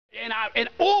and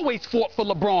always fought for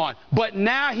LeBron. But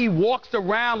now he walks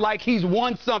around like he's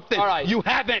won something. All right. You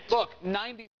haven't. Look,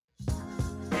 90.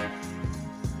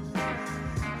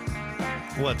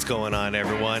 What's going on,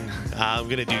 everyone? I'm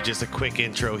going to do just a quick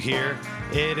intro here.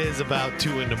 It is about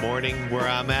 2 in the morning where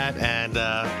I'm at, and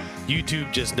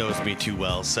YouTube just knows me too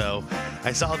well. So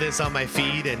I saw this on my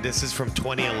feed, and this is from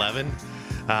 2011.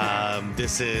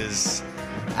 This is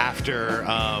after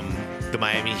the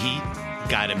Miami Heat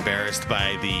got embarrassed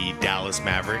by the Dallas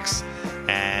Mavericks.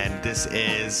 And this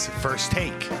is First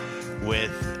Take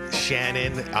with Skip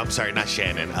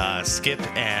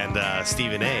and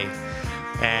Stephen A.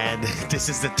 And this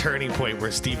is the turning point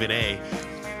where Stephen A.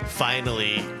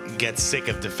 finally gets sick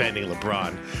of defending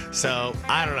LeBron. So,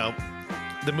 I don't know.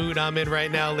 The mood I'm in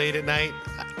right now, late at night,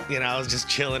 I was just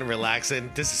chilling,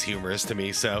 relaxing. This is humorous to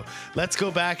me. So, let's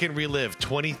go back and relive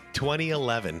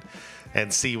 2011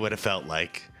 and see what it felt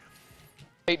like.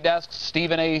 Desk,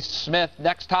 Stephen A. Smith.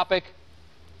 Next topic,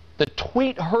 the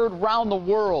tweet heard round the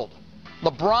world.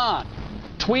 LeBron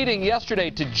tweeting yesterday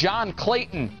to John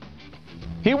Clayton.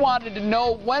 He wanted to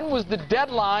know when was the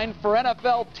deadline for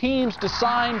NFL teams to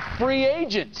sign free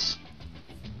agents.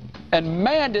 And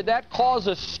man, did that cause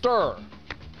a stir.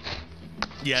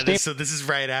 Yeah, so this is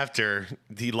right after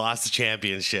he lost the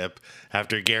championship,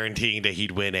 after guaranteeing that he'd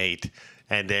win 8.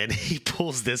 And then he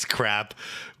pulls this crap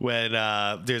when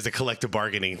there's a collective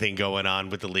bargaining thing going on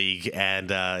with the league,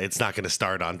 and it's not going to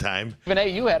start on time. Stephen A.,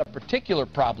 you had a particular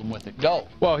problem with it. Go.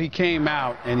 Well, he came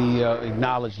out and he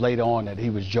acknowledged later on that he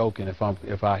was joking,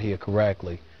 if I hear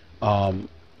correctly.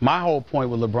 My whole point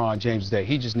with LeBron James is that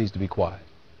he just needs to be quiet.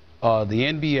 The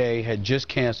NBA had just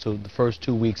canceled the first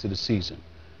 2 weeks of the season.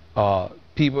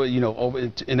 People, over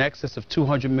in excess of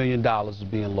 $200 million is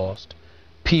being lost.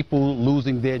 People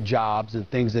losing their jobs and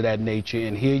things of that nature,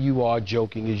 and here you are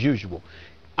joking as usual.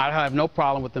 I have no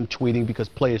problem with them tweeting because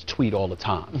players tweet all the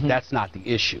time. Mm-hmm. That's not the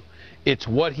issue. It's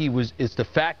the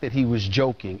fact that he was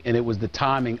joking, and it was the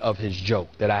timing of his joke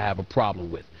that I have a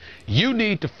problem with. You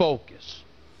need to focus,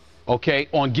 okay,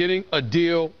 on getting a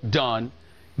deal done,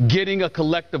 getting a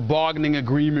collective bargaining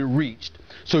agreement reached,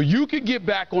 so you can get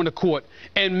back on the court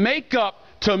and make up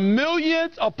to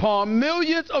millions upon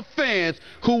millions of fans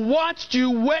who watched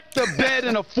you wet the bed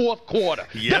in the fourth quarter.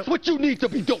 Yep. That's what you need to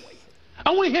be doing. I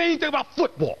don't want to hear anything about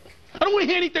football. I don't want to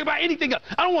hear anything about anything else.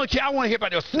 I don't want to care. I want to hear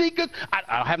about their sneakers.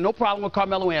 I have no problem with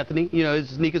Carmelo Anthony, his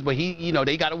sneakers, but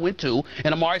they got to win too.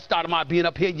 And Amari Stoudemire being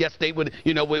up here yesterday with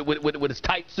his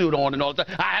tight suit on and all that.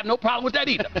 I have no problem with that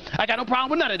either. I got no problem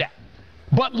with none of that.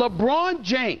 But LeBron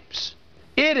James,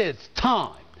 it is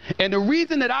time. And the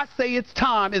reason that I say it's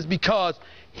time is because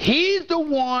he's the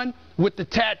one with the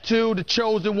tattoo, the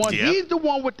chosen one. Yep. He's the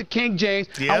one with the King James.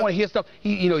 Yep. I want to hear stuff.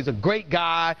 He's a great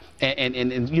guy, and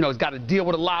he's got to deal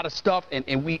with a lot of stuff.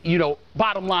 And we,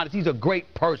 bottom line is he's a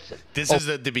great person. This is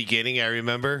the beginning, I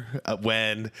remember,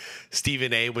 when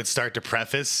Stephen A. would start to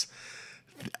preface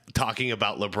talking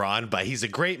about LeBron, but he's a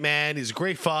great man, he's a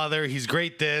great father, he's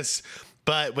great this.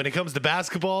 But when it comes to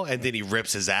basketball, and then he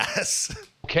rips his ass.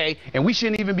 Okay, and we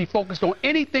shouldn't even be focused on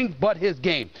anything but his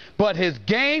game. But his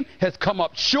game has come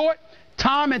up short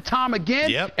time and time again.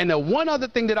 Yep. And the one other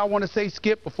thing that I want to say,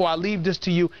 Skip, before I leave this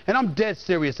to you, and I'm dead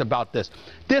serious about this.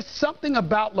 There's something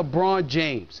about LeBron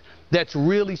James that's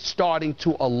really starting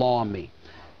to alarm me.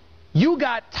 You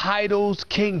got titles,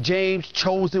 King James,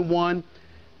 chosen one.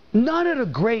 None of the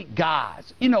great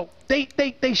guys,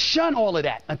 they shun all of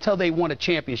that until they won a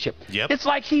championship. Yep. It's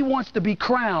like he wants to be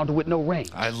crowned with no ring.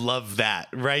 I love that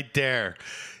right there.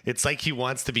 It's like he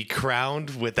wants to be crowned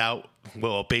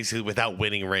basically without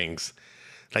winning rings.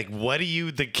 Like, what are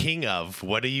you the king of?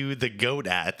 What are you the GOAT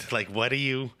at? Like, what are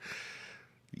you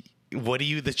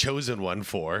the chosen one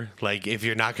for? Like, if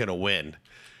you're not going to win.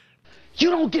 You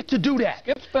don't get to do that.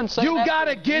 Skip's been saying you got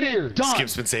to get it done.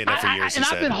 Skip's been saying that for years. And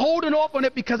I've been holding off on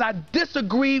it because I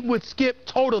disagreed with Skip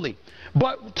totally.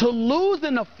 But to lose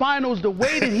in the finals the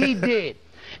way that he did,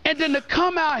 and then to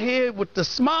come out here with the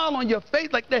smile on your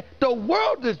face like that, the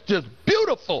world is just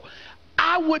beautiful.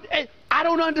 I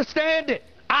don't understand it.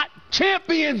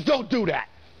 Champions don't do that.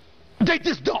 They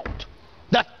just don't.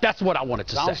 That's what I wanted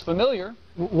to say. Sounds familiar.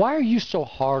 Why are you so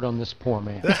hard on this poor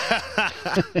man? That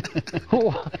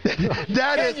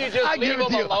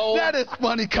is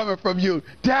funny coming from you.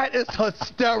 That is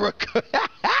hysterical.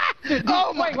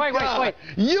 Oh my God. Wait.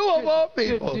 You of all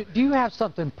people. Do you have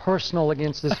something personal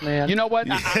against this man? You know what?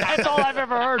 That's all I've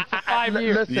ever heard for 5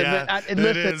 years.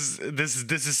 Listen,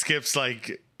 this is Skip's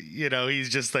like, he's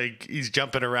just like, he's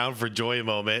jumping around for joy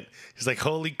moment. He's like,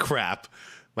 holy crap,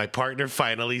 my partner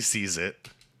finally sees it.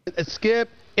 Skip,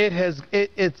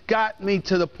 It's got me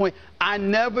to the point. I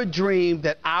never dreamed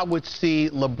that I would see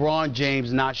LeBron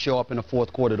James not show up in the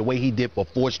fourth quarter the way he did for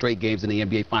 4 straight games in the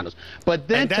NBA Finals. But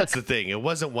then that's the thing. It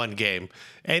wasn't one game.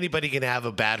 Anybody can have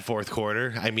a bad fourth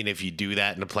quarter. I mean, if you do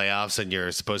that in the playoffs and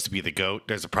you're supposed to be the GOAT,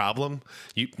 there's a problem.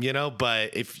 You know,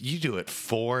 but if you do it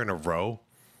 4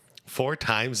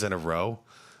 times in a row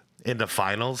in the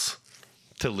finals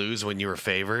to lose when you were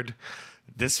favored,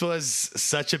 this was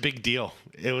such a big deal.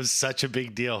 It was such a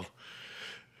big deal.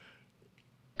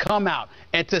 Come out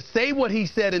and to say what he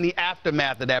said in the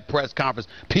aftermath of that press conference,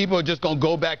 people are just going to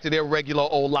go back to their regular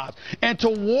old lives. And to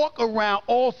walk around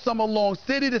all summer long,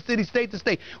 city to city, state to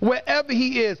state, wherever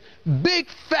he is, big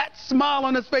fat smile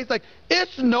on his face, like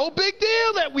it's no big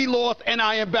deal that we lost and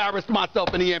I embarrassed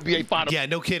myself in the NBA Finals. Yeah,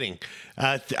 no kidding.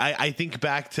 I think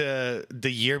back to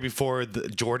the year before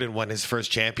Jordan won his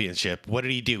first championship. What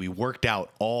did he do? He worked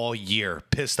out all year,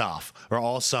 pissed off, or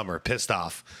all summer, pissed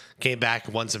off. Came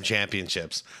back, won some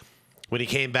championships. When he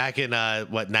came back in,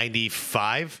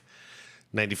 95?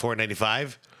 94,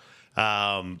 95?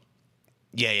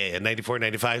 94,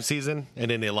 95 season. And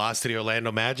then they lost to the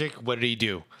Orlando Magic. What did he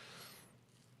do?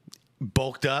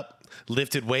 Bulked up,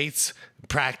 lifted weights,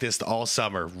 practiced all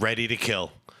summer, ready to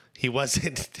kill. He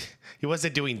wasn't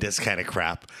doing this kind of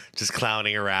crap, just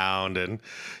clowning around and,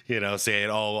 saying,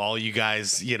 oh, all you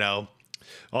guys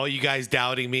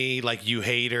doubting me, like you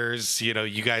haters, you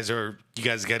guys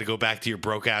got to go back to your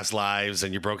broke ass lives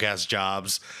and your broke ass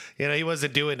jobs. He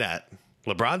wasn't doing that.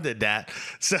 LeBron did that.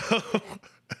 So,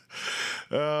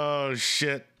 oh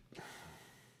shit.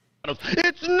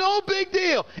 It's no big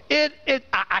deal.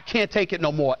 I can't take it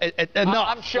no more. Enough.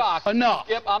 I'm shocked. Enough.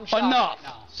 Yep, I'm shocked. Enough. Right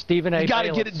now. Stephen A. You got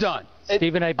to get it done.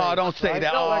 Stephen A. Oh, don't say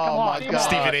that. Oh, my God.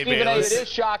 Stephen A. Stephen A. Bayless. It is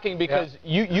shocking because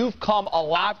you've come a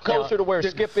lot closer to where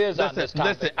Skip is on this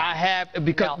topic. Listen, I have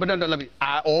because, but no,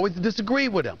 I always disagree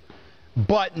with him.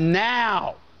 But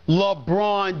now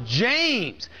LeBron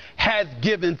James has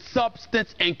given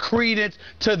substance and credence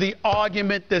to the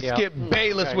argument that Skip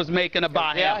Bayless was making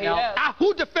about him. He has.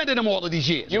 Who defended him all of these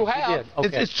years? You have.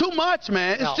 Okay. It's too much,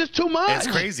 man. It's just too much. It's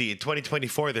crazy. In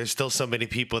 2024, there's still so many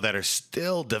people that are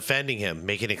still defending him,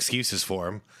 making excuses for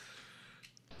him.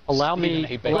 Allow me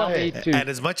to. And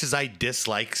as much as I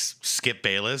dislike Skip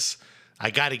Bayless,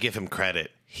 I got to give him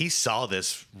credit. He saw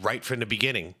this right from the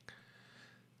beginning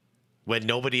when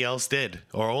nobody else did,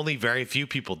 or only very few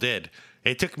people did.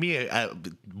 It took me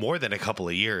more than a couple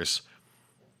of years.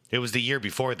 It was the year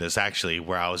before this, actually,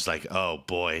 where I was like, oh,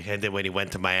 boy. And then when he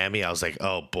went to Miami, I was like,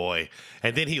 oh, boy.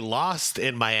 And then he lost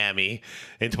in Miami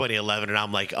in 2011, and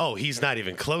I'm like, oh, he's not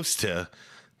even close to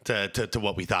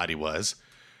what we thought he was.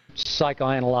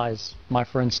 Psychoanalyze my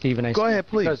friend Stephen A. Go ahead,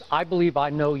 please. Because I believe I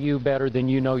know you better than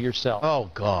you know yourself. Oh,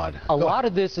 God. A lot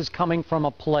of this is coming from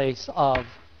a place of,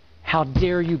 how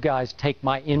dare you guys take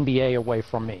my NBA away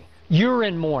from me? You're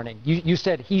in mourning. You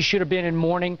said he should have been in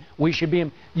mourning. We should be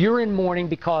in. You're in mourning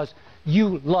because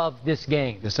you love this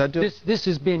game. Yes, I do. This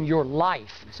has been your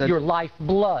life, your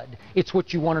lifeblood. It's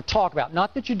what you want to talk about.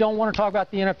 Not that you don't want to talk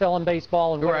about the NFL and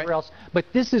baseball and whatever else, but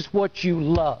this is what you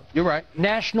love. You're right.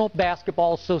 National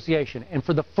Basketball Association. And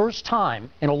for the first time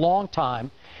in a long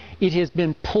time, it has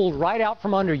been pulled right out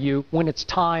from under you when it's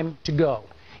time to go.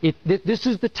 This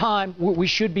is the time we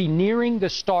should be nearing the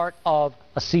start of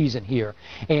a season here,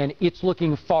 and it's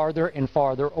looking farther and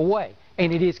farther away,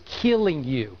 and it is killing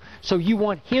you. So you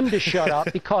want him to shut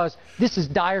up because this is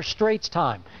dire straits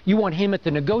time. You want him at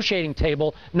the negotiating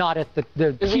table, not at the Is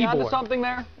keyboard. he onto something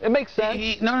there? It makes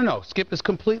sense. No. Skip is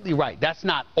completely right. That's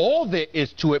not all there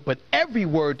is to it, but every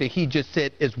word that he just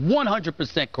said is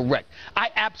 100% correct.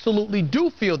 I absolutely do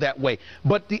feel that way.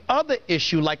 But the other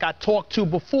issue, like I talked to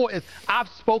before, is I've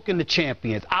spoken to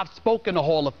champions. I've spoken to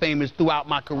Hall of Famers throughout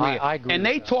my career. I agree and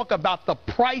they talk about the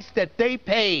price that they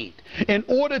paid in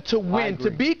order to win, to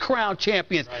be crowned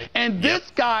champions. Right. And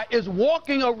this guy is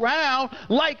walking around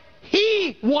like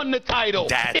he won the title.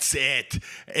 That's it.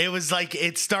 It was like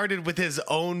it started with his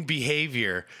own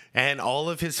behavior, and all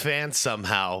of his fans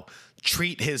somehow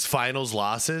treat his finals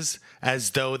losses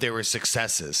as though they were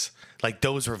successes. Like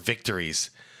those were victories.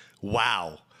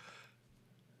 Wow.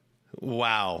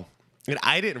 And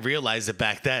I didn't realize it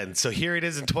back then. So here it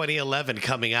is in 2011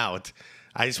 coming out.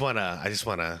 I just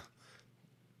wanna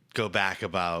go back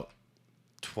about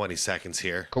 20 seconds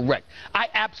here. Correct. I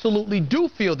absolutely do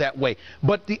feel that way.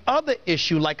 But the other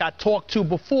issue, like I talked to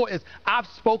before, is I've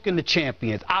spoken to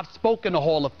champions. I've spoken to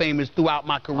Hall of Famers throughout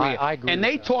my career. I agree. And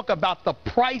they talk about the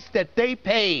price that they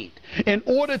paid in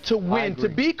order to win, to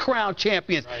be crowned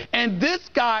champions. Right. And this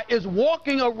guy is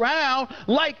walking around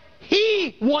like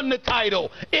he won the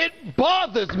title. It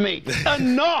bothers me.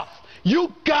 Enough.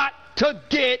 You got to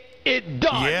get it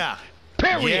done. Yeah.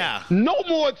 Period. Yeah. No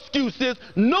more excuses.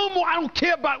 No more. I don't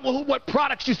care about what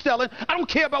products you're selling. I don't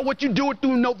care about what you do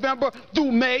through November,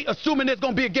 through May, assuming there's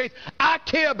going to be a gate. I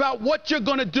care about what you're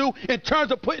going to do in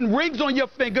terms of putting rings on your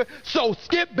finger so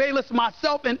Skip Bayless,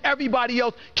 myself, and everybody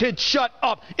else can shut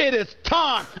up. It is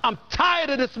time. I'm tired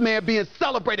of this man being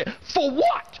celebrated. For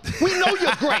what? We know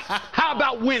you're great. How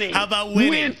about winning? How about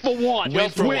winning? Win for once. Win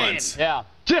for win. once. Yeah.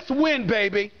 Just win,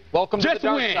 baby. Welcome to just the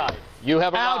dark win. side. You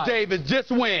have Al arrived. Davis,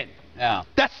 just win. Yeah.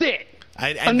 That's it.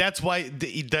 And that's why,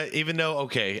 even though,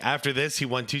 okay, after this, he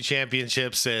won 2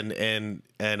 championships in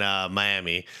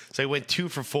Miami. So he went 2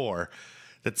 for 4.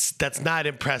 That's not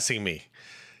impressing me.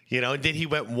 You know, and then he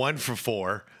went 1 for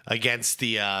 4 against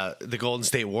the Golden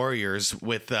State Warriors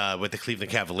with the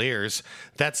Cleveland Cavaliers.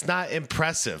 That's not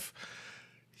impressive.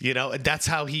 You know, and that's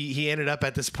how he ended up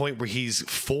at this point where he's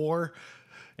 4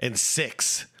 and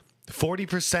 6.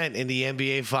 40% in the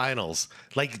NBA Finals.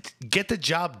 Like, get the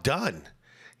job done.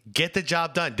 Get the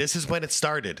job done. This is when it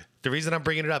started. The reason I'm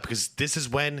bringing it up because this is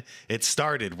when it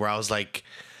started, where I was like,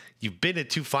 you've been in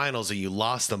 2 finals and you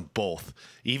lost them both,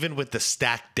 even with the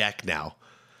stacked deck now.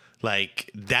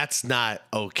 Like, that's not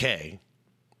okay.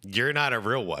 You're not a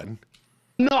real one.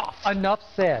 Enough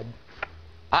said.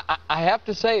 I have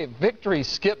to say, victory,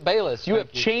 Skip Bayless. You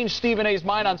have changed Stephen A's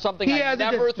mind on something I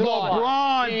never thought.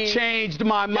 LeBron changed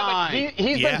my mind.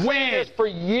 He's been saying this for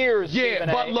years, Stephen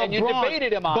A, but LeBron, and you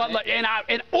debated him on it.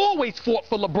 And always fought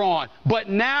for LeBron. But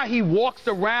now he walks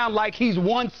around like he's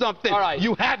won something. All right.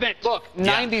 You haven't. Look,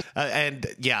 90.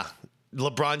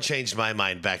 LeBron changed my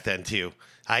mind back then too.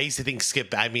 I used to think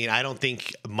Skip. I mean, I don't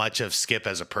think much of Skip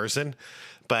as a person.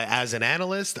 But as an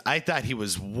analyst, I thought he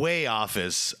was way off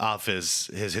his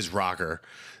rocker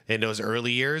in those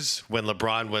early years when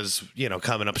LeBron was,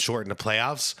 coming up short in the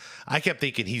playoffs. I kept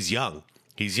thinking he's young.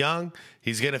 He's young.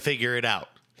 He's going to figure it out.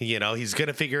 He's going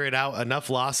to figure it out. Enough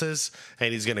losses,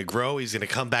 and he's going to grow. He's going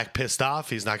to come back pissed off.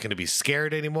 He's not going to be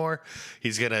scared anymore.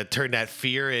 He's going to turn that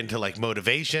fear into like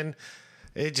motivation.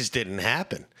 It just didn't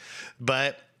happen.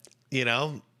 But,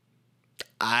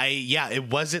 it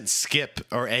wasn't Skip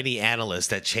or any analyst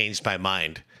that changed my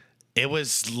mind. It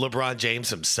was LeBron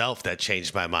James himself that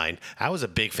changed my mind. I was a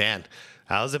big fan.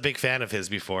 I was a big fan of his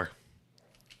before.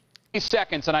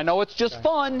 Seconds, and I know it's just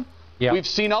fun. Yeah. We've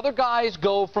seen other guys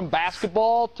go from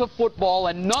basketball to football,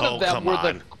 and none of them were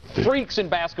the freaks in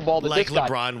basketball that like this guy.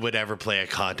 LeBron would ever play a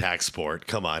contact sport.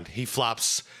 Come on. He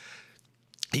flops.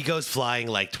 He goes flying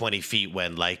like 20 feet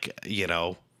when,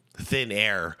 thin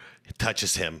air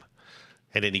touches him.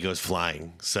 And then he goes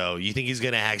flying. So you think he's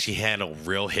going to actually handle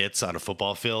real hits on a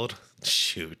football field?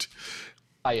 Shoot.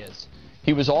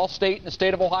 He was all-state in the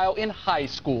state of Ohio in high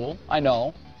school. I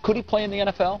know. Could he play in the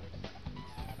NFL?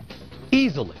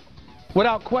 Easily.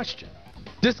 Without question.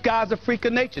 This guy's a freak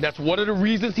of nature. That's one of the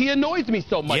reasons he annoys me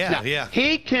so much now. Yeah.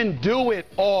 He can do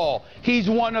it all. He's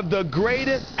one of the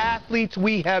greatest athletes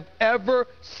we have ever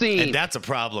seen. And that's a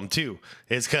problem, too.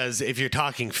 Is because if you're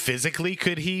talking physically,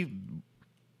 could he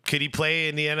play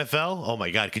in the NFL? Oh,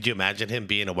 my God. Could you imagine him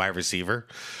being a wide receiver?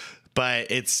 But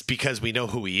it's because we know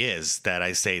who he is that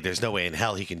I say there's no way in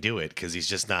hell he can do it because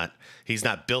he's not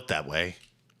built that way.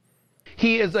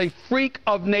 He is a freak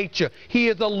of nature. He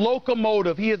is a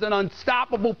locomotive. He is an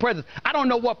unstoppable presence. I don't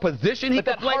know what position he could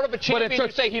play. But that heart of a champion,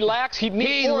 you say he lacks? He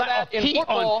needs more of that in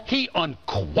football. He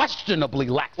unquestionably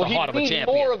lacks the heart of a champion.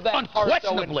 He needs more of that heart,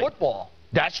 though, in football.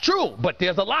 That's true, but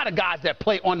there's a lot of guys that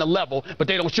play on the level, but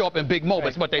they don't show up in big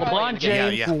moments. But they LeBron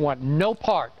James will want no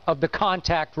part of the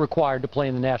contact required to play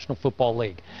in the National Football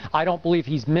League. I don't believe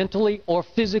he's mentally or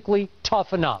physically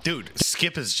tough enough. Dude,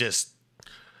 Skip was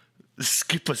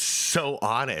so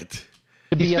on it.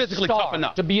 He's physically tough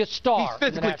enough. To be a star. He's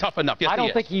physically tough enough. Yes, I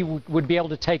don't think he would be able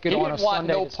to take it on a Sunday. He didn't want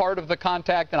no part of the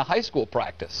contact in a high school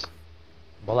practice.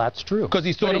 Well, that's true. Because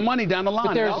he saw the money down the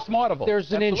line.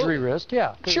 There's an injury risk,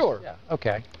 yeah. Sure. Yeah.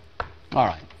 Okay. All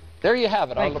right. There you have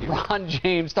it. Our LeBron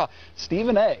James talk.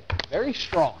 Stephen A. Very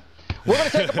strong. We're going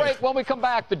to take a break. When we come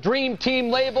back, the Dream Team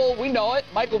label, we know it.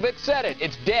 Michael Vick said it.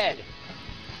 It's dead.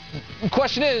 The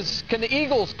question is, can the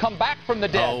Eagles come back from the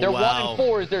dead? They're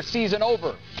 1-4. Is their season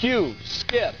over? Q,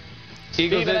 Skip.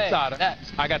 Eagles Stephen insider.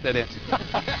 Next. I got that answer.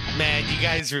 Man, you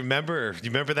guys remember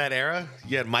that era?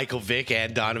 You had Michael Vick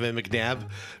and Donovan McNabb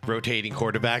rotating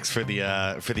quarterbacks for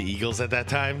the Eagles at that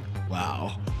time.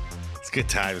 Wow. It's good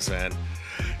times, man.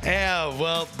 Yeah,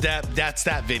 well, that's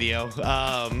that video.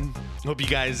 Hope you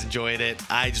guys enjoyed it.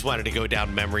 I just wanted to go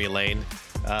down memory lane.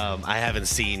 I haven't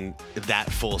seen that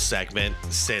full segment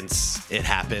since it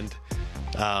happened,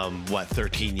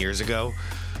 13 years ago?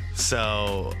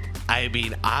 So, I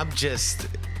mean, I'm just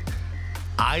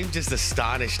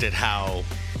astonished at how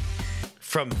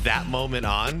from that moment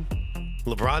on,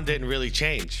 LeBron didn't really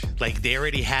change. Like, they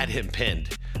already had him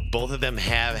pinned. Both of them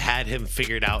have had him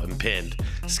figured out and pinned.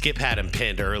 Skip had him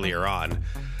pinned earlier on,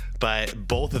 but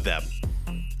both of them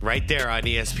right there on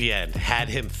ESPN had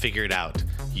him figured out.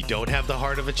 You don't have the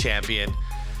heart of a champion.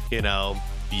 You know,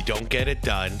 you don't get it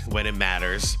done when it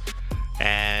matters.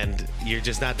 And you're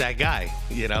just not that guy,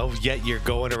 you know, yet you're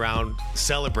going around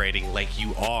celebrating like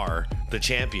you are the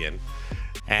champion.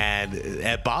 And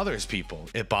it bothers people.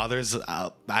 It bothers,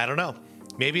 I don't know.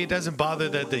 Maybe it doesn't bother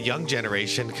the young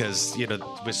generation because, you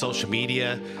know, with social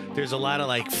media, there's a lot of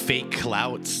like fake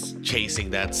clouts chasing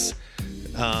that's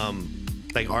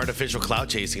like artificial clout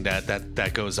chasing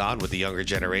that goes on with the younger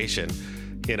generation,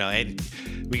 you know, and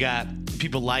we got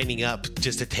people lining up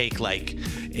just to take like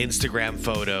Instagram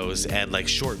photos and like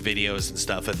short videos and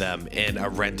stuff of them in a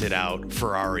rented out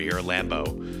Ferrari or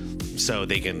Lambo so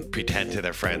they can pretend to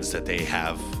their friends that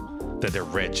that they're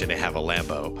rich and they have a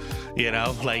Lambo, you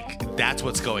know, like that's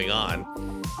what's going on.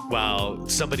 While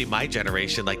somebody my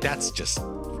generation, like that's just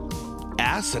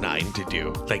asinine to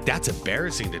do. Like that's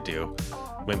embarrassing to do.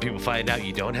 When people find out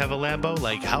you don't have a Lambo,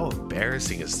 like how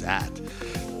embarrassing is that?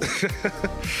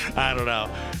 I don't know.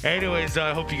 Anyways,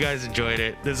 I hope you guys enjoyed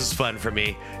it. This is fun for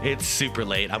me. It's super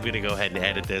late. I'm going to go ahead and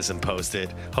edit this and post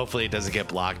it. Hopefully it doesn't get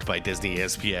blocked by Disney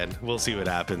ESPN. We'll see what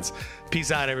happens.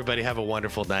 Peace out, everybody. Have a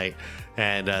wonderful night.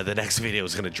 And the next video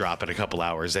is going to drop in a couple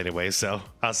hours anyway, so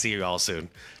I'll see you all soon.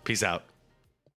 Peace out.